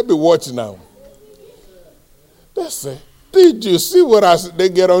television, they be watching now. They say, did you see what I said? They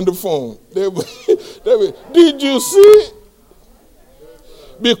get on the phone. Did you see?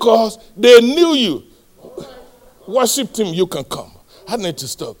 Because they knew you. Worship team, you can come. I need to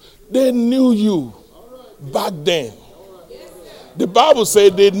stop. They knew you back then. The Bible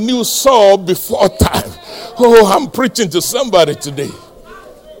said they knew Saul before time. Oh, I'm preaching to somebody today.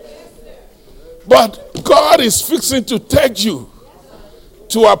 But God is fixing to take you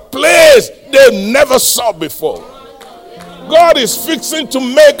to a place they never saw before. God is fixing to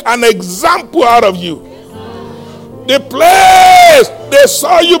make an example out of you. The place they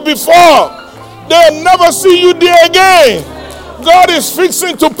saw you before, they'll never see you there again. God is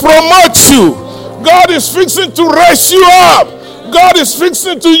fixing to promote you. God is fixing to raise you up. God is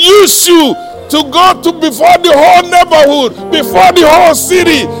fixing to use you to go to before the whole neighborhood, before the whole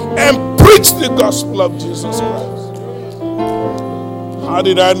city, and preach the gospel of Jesus Christ. How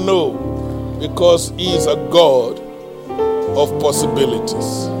did I know? Because He is a God of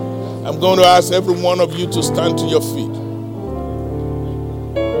possibilities. I'm going to ask every one of you to stand to your feet.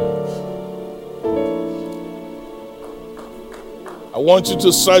 I want you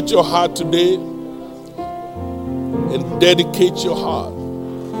to search your heart today and dedicate your heart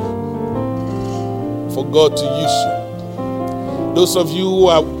for God to use you. Those of you who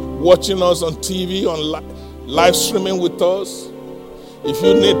are watching us on TV, on live streaming with us, if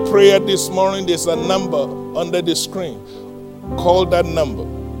you need prayer this morning, there's a number under the screen. Call that number.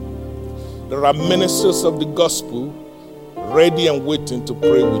 There are ministers of the gospel ready and waiting to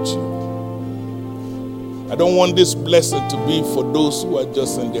pray with you. I don't want this blessing to be for those who are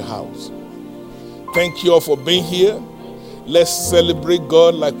just in the house. Thank you all for being here. Let's celebrate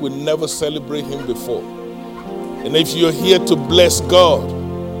God like we never celebrated Him before. And if you're here to bless God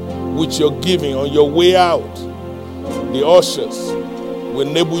with your giving on your way out, the ushers will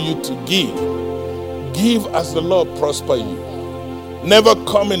enable you to give. Give as the Lord prosper you. Never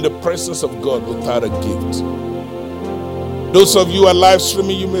come in the presence of God without a gift. Those of you who are live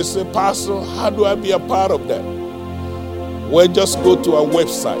streaming, you may say, Pastor, how do I be a part of that? Well, just go to our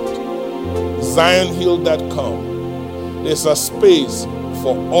website, zionhill.com. There's a space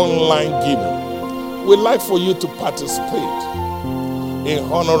for online giving. We'd like for you to participate. in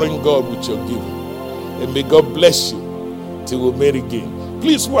honoring God with your giving. And may God bless you till we meet again.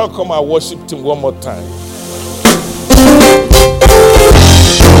 Please welcome our worship team one more time.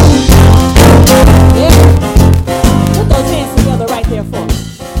 Yeah. Put those hands together right there for me.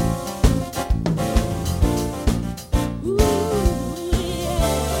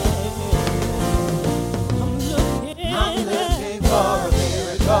 I'm looking for a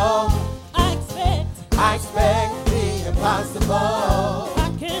miracle. I expect the impossible.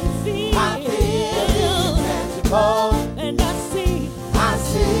 I can feel the intangible. and I see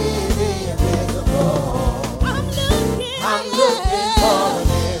the invisible. I'm looking for a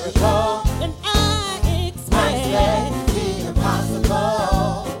miracle. and I expect the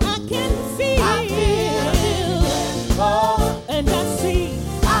impossible. I can feel the intangible. and I see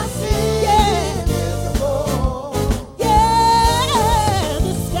the invisible. yeah,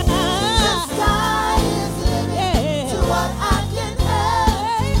 the sky is limit yeah. to what I can have.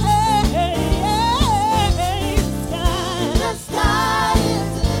 The sky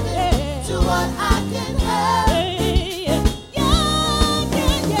is limit to what I can have.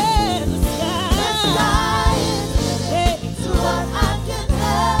 The sky is limit to what I can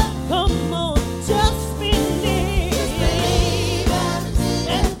have. Come on, just believe. Just believe and receive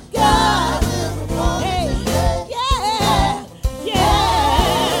And it. God will perform it today.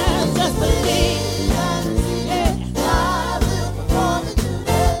 Just believe. And receive it. God will perform it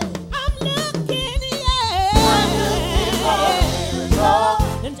today. I'm looking, For a miracle.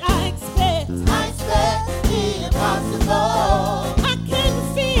 and I expect I expect the impossible. I can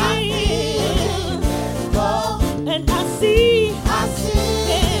feel, the invisible. and I see. I see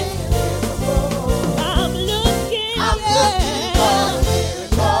the invisible. I'm looking, I'm looking for a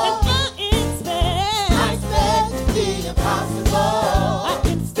miracle. and I expect the impossible. I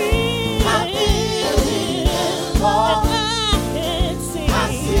can feel, I feel the invisible. and I can see.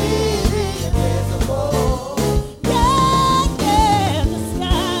 I see the invisible. Yeah, the The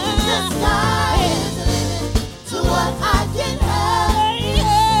sky. sky is the limit to what I can have.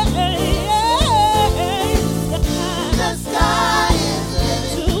 The sky is the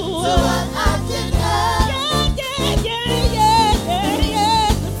limit to what I can have.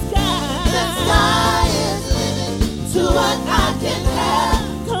 The sky is the limit to what I can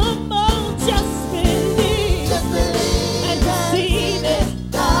have. Come on, just believe Just believe and and receive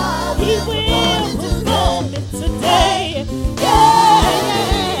it. God He will will perform it perform today. it today.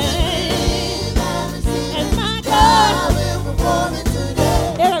 Believe and receive And it. my God God, will perform it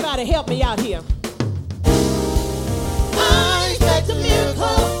today. everybody help me out here. I expect a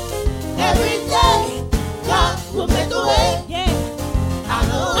miracle every day. God will make a way. Yeah, I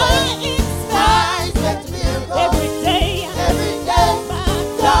know I it. I expect a miracle every day. every day. My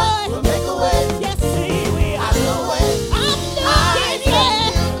God will God, make a way. yes, He will. I know it. I'm looking,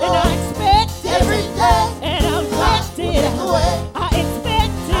 yeah, and I expect it. Every day. And I'm expected. Make a way. I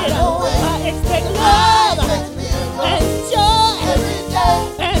expected. know it. I expect I love expect a miracle and joy every day.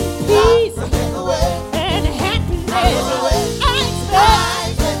 and peace God will make a way. and happiness. I know it. I I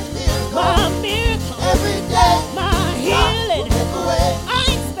expect expect a my miracle miracle, every day. my God healing. will make a way. I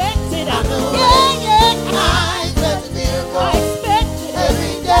expect it. I know Yeah. I expect a I miracle expect it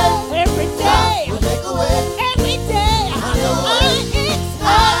every day. every God day. will make a way. Every day. know I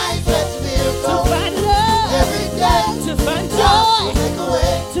I expect expect a to miracle find love, every day. to find God will joy, make a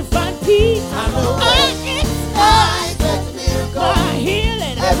way. to find peace. I know I I expect expect a miracle my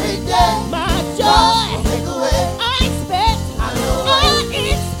healing, every day. my God joy. will make a way. I expect, I know I I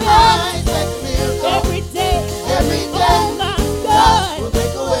expect expect a miracle every day. every Oh day. my God will God,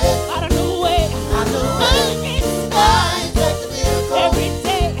 make a way. out of the way. I know I I expect expect a miracle every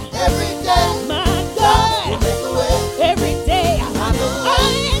day. every day. My God will God, make a way. every day. I know I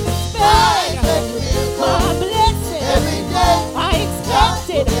I expect expect a miracle my blessing. every day. I God expect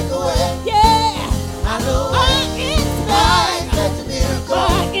will it. make a way. Yeah. I know I I expect expect a miracle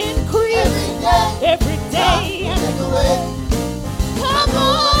my increase every day. every day. Make a way. Come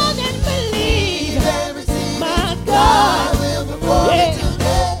on and believe. And receive My it. God. God will perform it Yeah.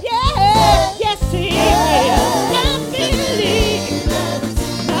 today. Yeah. Yes, He will. I believe. Believe and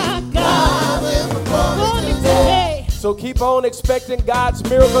receive it. My God God. will perform On it it today. today. So keep on expecting God's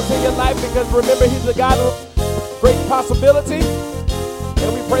miracles in your life, because remember, He's a God of great possibility.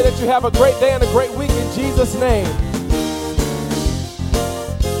 And we pray that you have a great day and a great week in Jesus' name.